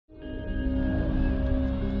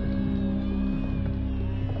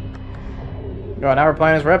Oh, now we're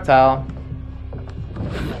playing as Reptile.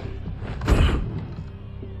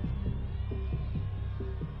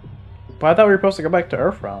 But I thought we were supposed to go back to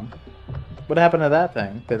Earthrealm. What happened to that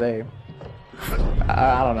thing? Did they...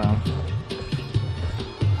 I don't know.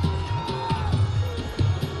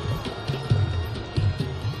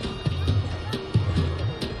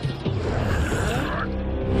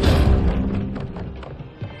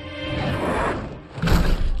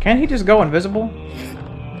 Can't he just go invisible?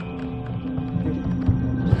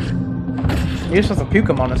 He just has to puke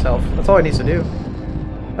him on himself. That's all he needs to do.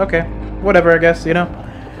 Okay. Whatever, I guess, you know?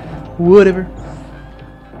 Whatever.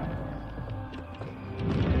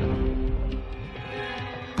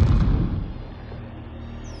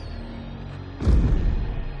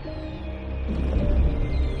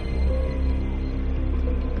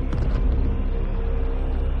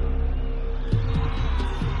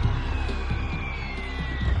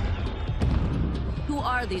 Who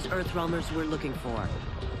are these Earthrealmers we're looking for?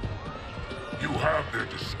 You have their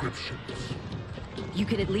descriptions. You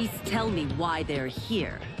can at least tell me why they're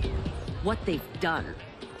here. What they've done.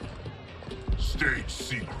 State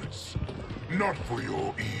secrets. Not for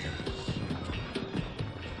your ears.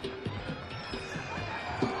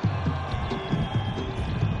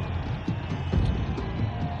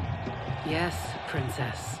 Yes,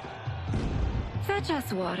 Princess. Fetch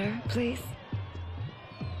us water, please.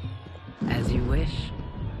 As you wish.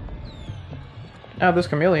 Oh, this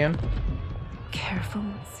chameleon. Careful,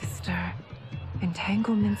 sister.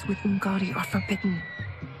 Entanglements with Ungadi are forbidden.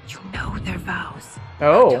 You know their vows.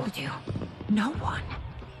 Oh. I told you. No one.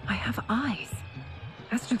 I have eyes.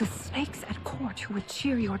 As do the snakes at court who would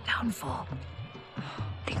cheer your downfall.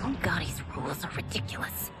 The Ungadi's rules are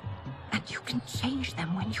ridiculous. And you can change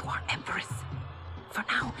them when you are Empress. For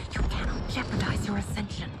now, you cannot jeopardize your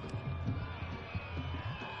ascension.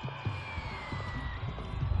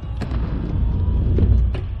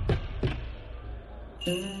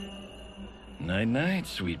 Night-night,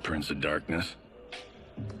 sweet Prince of Darkness.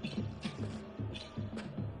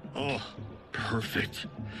 Oh, perfect.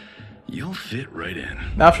 You'll fit right in.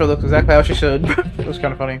 Nafsha looks exactly how she should. It was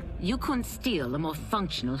kind of funny. You couldn't steal a more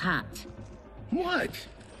functional hat. What?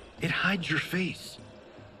 It hides your face.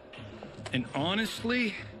 And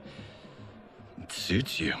honestly, it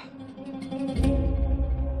suits you.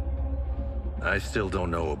 I still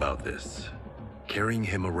don't know about this. Carrying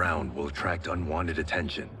him around will attract unwanted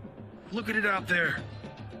attention. Look at it out there.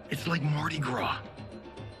 It's like Mardi Gras.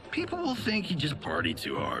 People will think you just party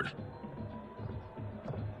too hard.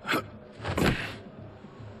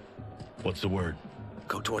 What's the word?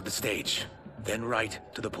 Go toward the stage, then right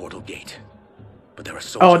to the portal gate. But there are Oh,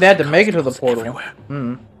 soldiers they had to and make it to the constables portal. everywhere.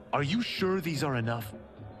 Hmm. Are you sure these are enough?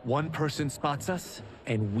 One person spots us,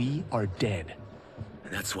 and we are dead.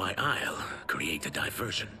 And that's why I'll create a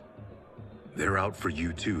diversion. They're out for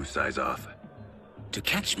you too, Syzoth. To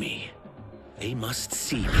catch me, they must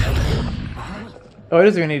see me. Oh, it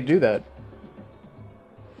doesn't even need to do that.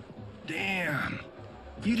 Damn.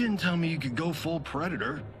 You didn't tell me you could go full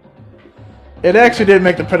Predator. It actually did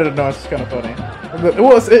make the Predator noise. It's kind of funny.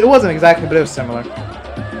 It wasn't exactly, but it was similar.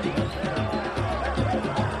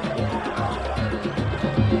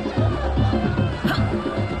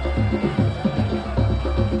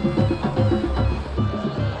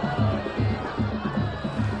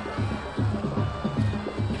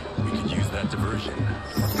 We could use that diversion.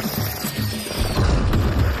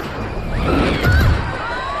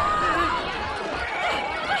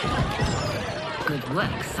 Good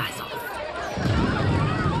work, Syzoth.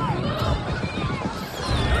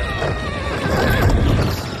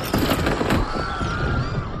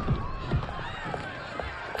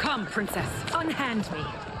 Come, Princess. Unhand me.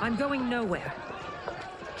 I'm going nowhere.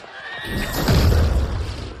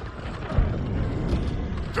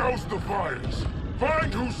 Douse the fires.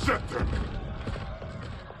 Find who set them.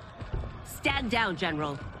 Stand down,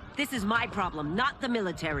 General. This is my problem, not the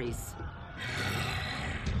military's.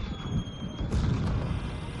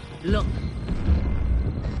 Look.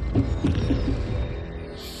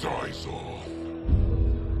 Syzoth.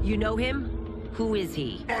 You know him? Who is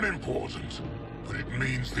he? Unimportant. But it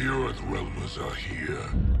means the Earthrealmers are here.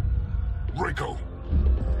 Reiko.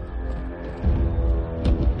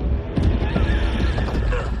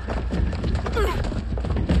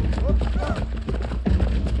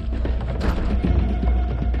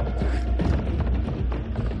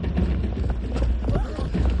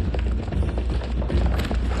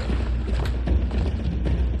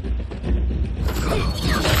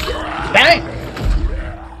 Bang!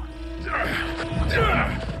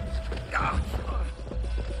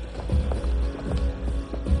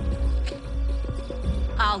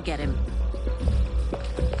 I'll get him.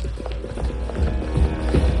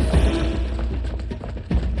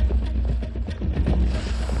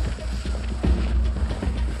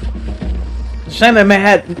 Shame they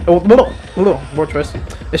made more twist.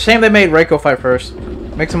 It's a shame they made Reiko fight first.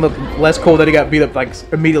 Makes him look less cool that he got beat up like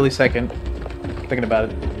immediately second. Thinking about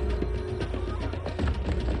it.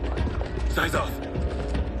 Size off.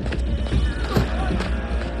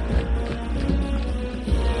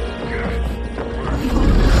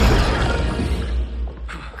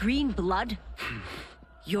 Green blood?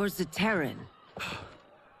 You're Zaterran.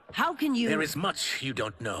 How can you... There is much you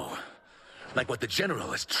don't know. Like what the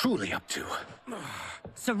General is truly up to.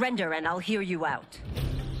 Surrender and I'll hear you out.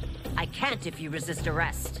 I can't if you resist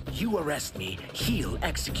arrest. You arrest me, he'll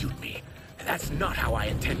execute me. And that's not how I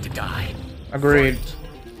intend to die. Agreed.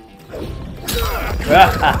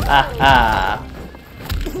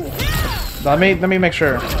 let me make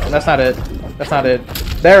sure. That's not it. That's not it.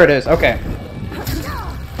 There it is. Okay.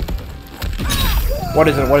 What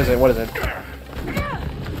is it? What is it? What is it?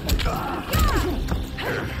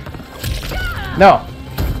 No.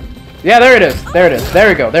 Yeah, there it is. There it is. There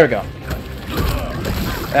we go. There we go.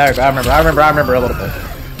 There we go. I remember a little bit.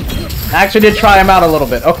 I actually did try him out a little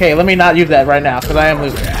bit. Okay, let me not use that right now because I am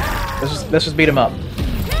losing. Let's just beat him up.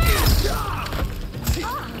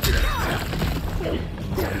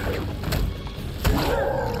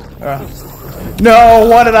 No,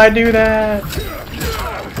 why did I do that?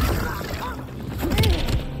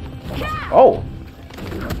 Oh.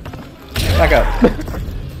 Back up.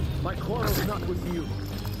 My quarrel's not with you.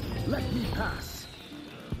 Let me pass.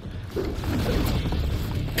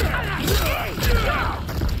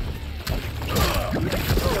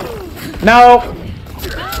 No!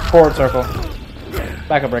 Forward circle.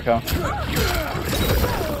 Back up, Rico.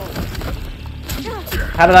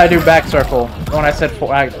 How did I do back circle when I said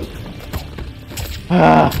forward?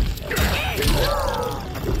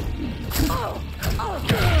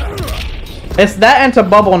 It's that and to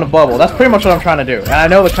bubble in the bubble. That's pretty much what I'm trying to do. And I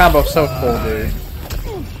know the combo's so cool, dude.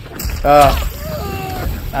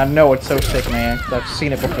 I know it's so sick, man. I've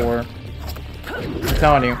seen it before. I'm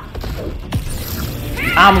telling you.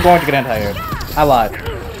 I'm going to get anti-aired. I lied.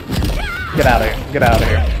 Get out of here. Get out of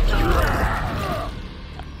here.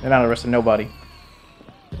 You're not arresting nobody.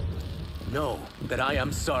 Know that I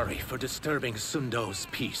am sorry for disturbing Sundo's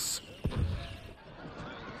peace.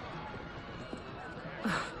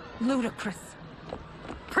 Ludicrous.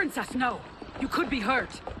 Princess, no. You could be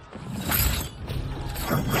hurt.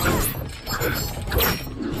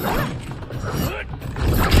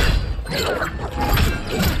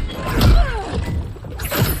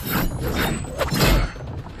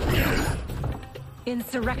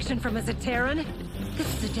 Insurrection from a Zaterran? This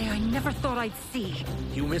is a day I never thought I'd see.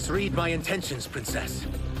 You misread my intentions, Princess.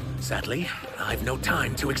 Sadly, I've no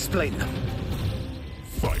time to explain them.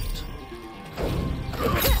 Fight.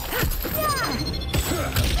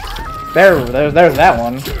 There's that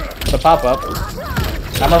one. The pop-up.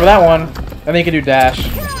 I remember that one. And then you can do dash.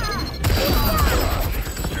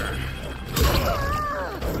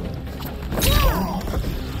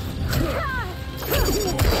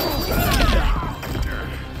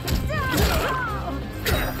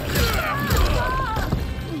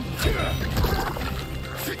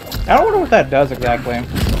 I don't know what that does exactly.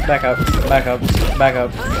 Back up, back up, back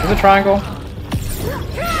up. Is it triangle?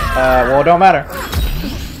 Well, it don't matter.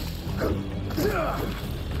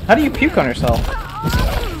 How do you puke on yourself?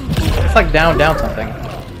 It's like down something.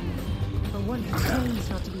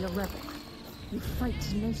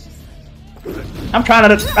 I'm trying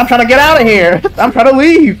to get out of here. I'm trying to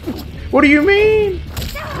leave. What do you mean?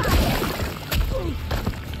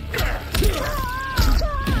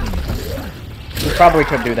 We probably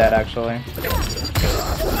could do that actually.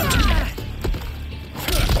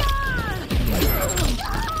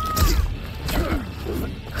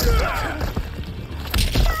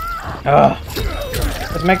 Ugh.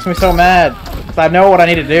 This makes me so mad. Cause I know what I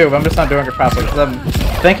need to do, but I'm just not doing it properly. Because I'm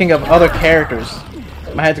thinking of other characters.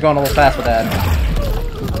 My head's going a little fast with that.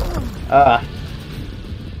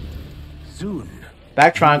 Soon.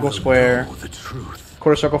 Back triangle square. The truth.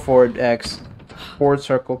 Quarter circle forward X. Forward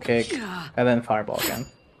circle kick. And then fireball again.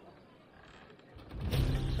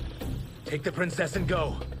 Take the princess and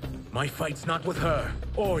go. My fight's not with her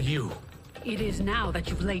or you. It is now that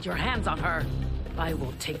you've laid your hands on her. I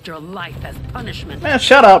will take your life as punishment. Man,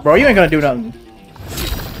 shut up, bro. You ain't gonna do nothing.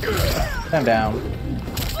 Stand down.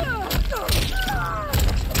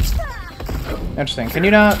 Interesting. Can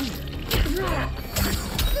you not?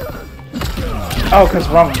 Oh, because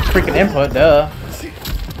wrong freaking input, duh.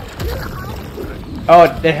 Oh,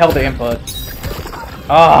 it held the input.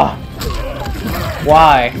 Ah.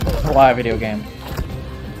 Why? Why, video game?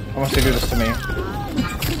 Why must you do this to me?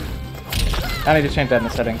 I need to change that in the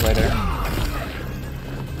settings later.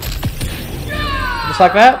 Just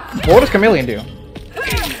like that? What does Chameleon do?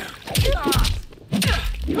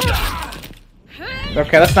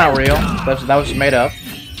 Okay, that's not real. That was just made up.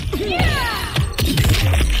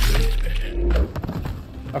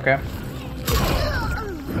 Okay.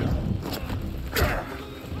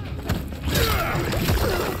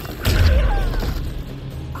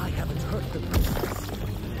 I haven't hurt them.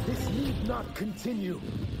 This need not continue.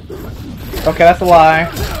 Okay, that's a lie.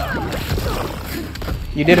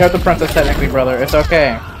 You did hurt the princess technically, brother. It's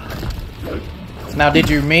okay. Now, did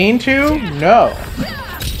you mean to? No.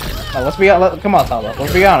 Now, let's be come on, Salo.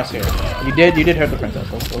 Let's be honest here. You did hurt the princess.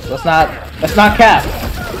 Let's not cap.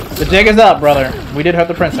 The jig is up, brother. We did hurt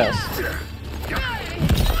the princess.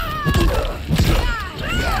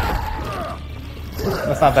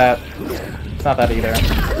 That's not that. It's not that either.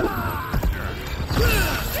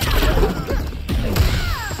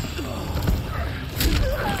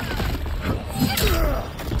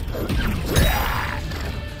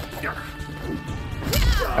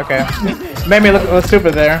 Okay. Made me look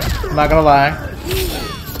stupid there. I'm not gonna lie.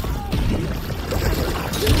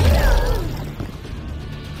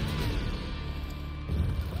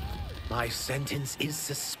 My sentence is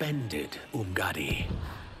suspended, Umgadi.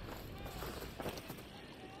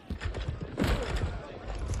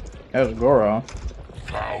 That was Goro.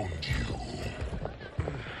 Found you.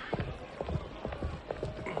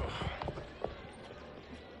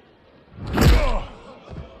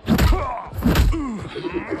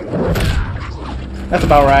 That's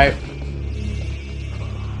about right.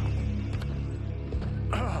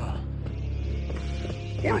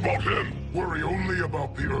 What about him? Worry only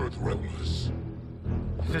about the Earth Realmers.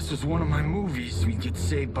 If this was one of my movies, we'd get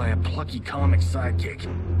saved by a plucky comic sidekick.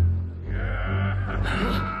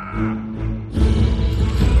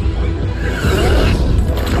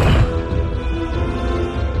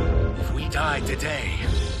 If we die today,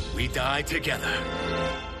 we die together.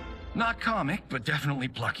 Not comic, but definitely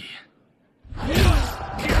plucky.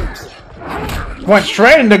 Went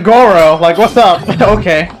straight into Goro. Like, what's up?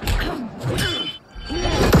 Okay.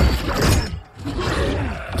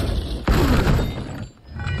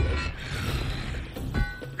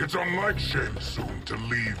 It's unlike Shang Tsung to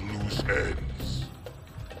leave loose ends.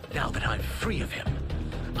 Now that I'm free of him,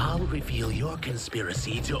 I'll reveal your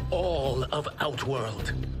conspiracy to all of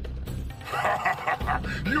Outworld.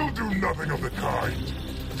 You'll do nothing of the kind.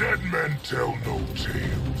 Dead men tell no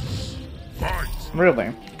tales. Fight!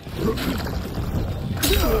 Really?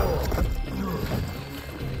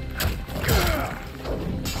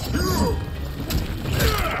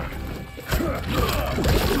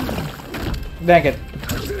 Dang it.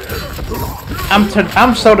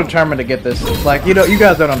 I'm so determined to get this. Like, you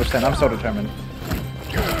guys don't understand. I'm so determined.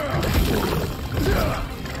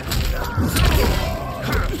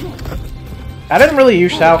 I didn't really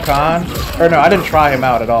use Shao Kahn. Or no, I didn't try him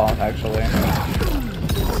out at all, actually. I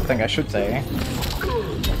think I should say.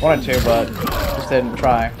 Wanted to, but just didn't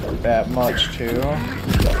try that much too.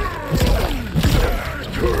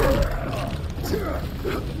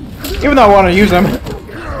 Even though I want to use him.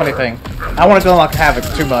 Funny thing. I wanted to unlock Havoc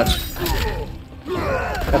too much.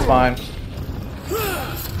 That's fine. Is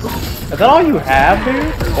that all you have,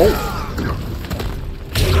 dude? Oh.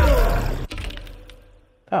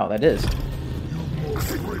 Oh, that is.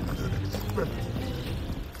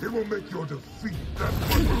 It will make your defeat that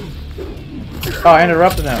much. Oh, I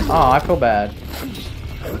interrupted him. Oh, I feel bad.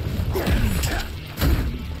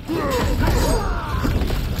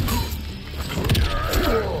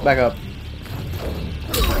 Back up.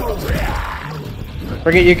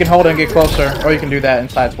 Forget you can hold it and get closer, or you can do that in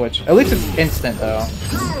side switch. At least it's instant, though.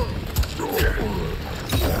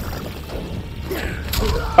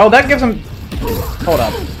 Oh, that gives him... Hold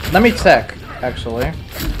up. Let me check, actually.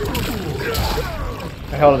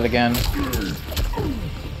 I held it again.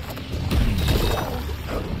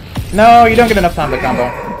 No, you don't get enough time to combo.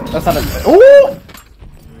 That's not a... Ooh!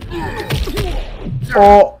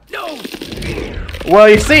 Oh. Well,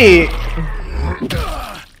 you see...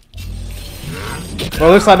 Well,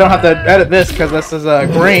 at least I don't have to edit this, because this is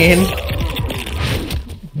green.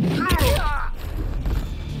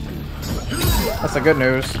 That's the good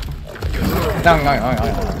news.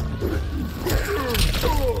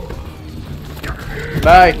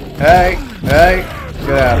 Hey, hey, hey,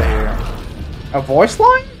 get out of here. A voice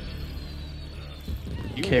line?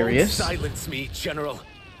 Curious. Silence me, General.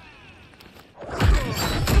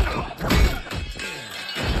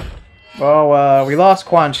 Well, we lost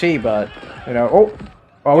Quan Chi, but, you know,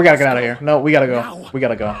 oh, we gotta get out of here. No, we gotta go. We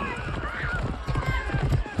gotta go.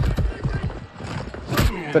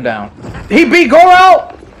 Sit down. He beat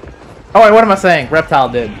Goro! Oh, wait, what am I saying? Reptile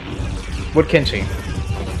did. With Kenshi.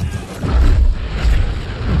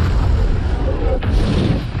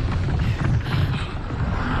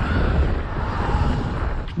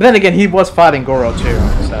 But then again, he was fighting Goro too,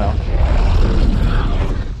 so.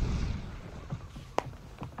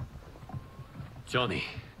 Johnny,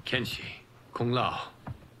 Kenshi, Kung Lao,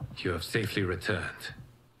 you have safely returned.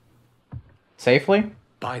 Safely?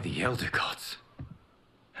 By the Elder Gods.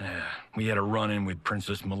 We had a run-in with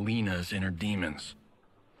Princess Melina's inner demons.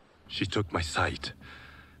 She took my sight,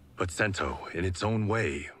 but Sento, in its own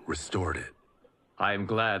way, restored it. I am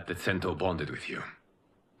glad that Sento bonded with you.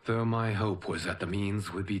 Though my hope was that the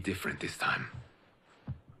means would be different this time.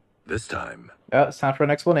 This time? Oh, it's time for an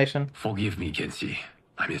explanation. Forgive me, Kenshi.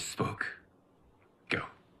 I misspoke. Go.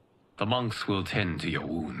 The monks will tend to your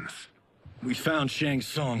wounds. We found Shang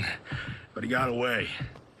Tsung, but he got away.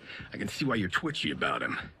 I can see why you're twitchy about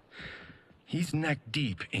him. He's neck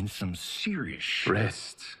deep in some serious shit.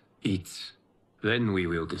 Rest. Eat. Then we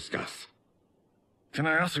will discuss. Can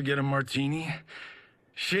I also get a martini?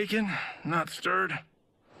 Shaken, not stirred?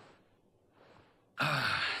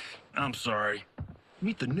 I'm sorry.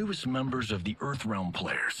 Meet the newest members of the Earthrealm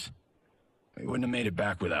players. We wouldn't have made it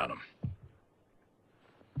back without them.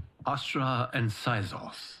 Astra and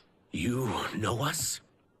Syzos. You know us?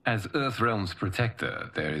 As Earthrealm's protector,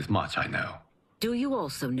 there is much I know. Do you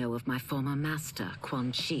also know of my former master,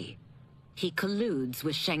 Quan Chi? He colludes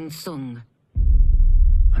with Shang Tsung.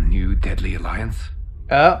 A new deadly alliance?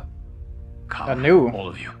 I Come, knew. all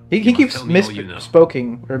of you. He You keeps must tell me all you know.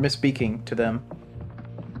 misspeaking to them.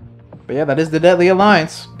 But yeah, that is the Deadly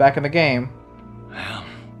Alliance back in the game. Well,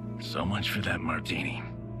 so much for that martini.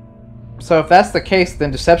 So if that's the case,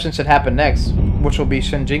 then Deception should happen next, which will be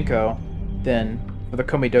Shinjinko, then, for the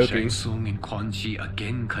Shang Komidokis. Tsung and Quan Chi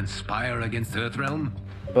again conspire against Earthrealm?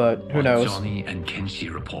 But who What knows? Johnny and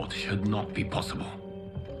Kenshi report should not be possible.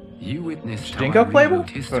 You witnessed how Shinjinko I playable? rewrote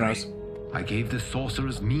Who history. knows? I gave the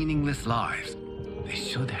sorcerers meaningless lives. They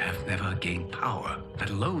should have never gained power, let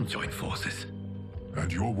alone joined forces.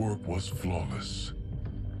 And your work was flawless.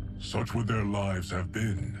 Such would their lives have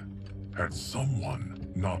been, had someone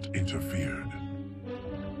not interfered.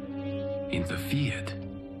 Interfered?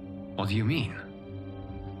 What do you mean?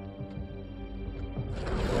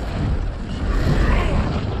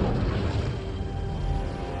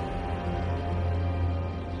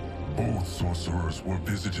 Both sorcerers were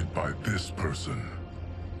visited by this person.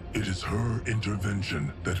 It is her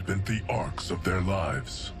intervention that bent the arcs of their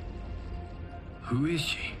lives. Who is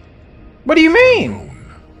she? What do you mean? Unknown.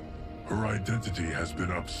 Her identity has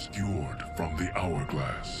been obscured from the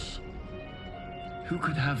hourglass. Who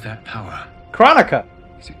could have that power? Chronica.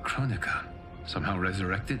 Is it Kronika? Somehow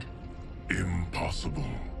resurrected? Impossible.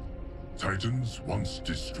 Titans once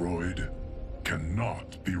destroyed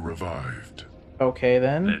cannot be revived. Okay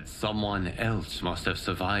then. That someone else must have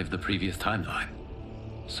survived the previous timeline.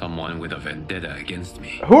 Someone with a vendetta against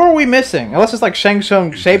me. Who are we missing? Unless it's like Shang Tsung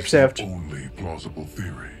It is shapeshift. the only plausible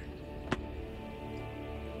theory.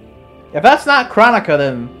 If that's not Chronica,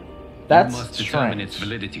 then that's You must determine its strange.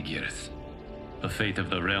 validity, Geras. The fate of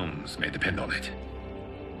the realms may depend on it.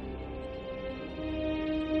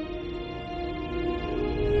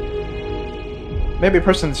 Maybe a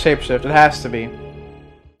person's shapeshift. It has to be.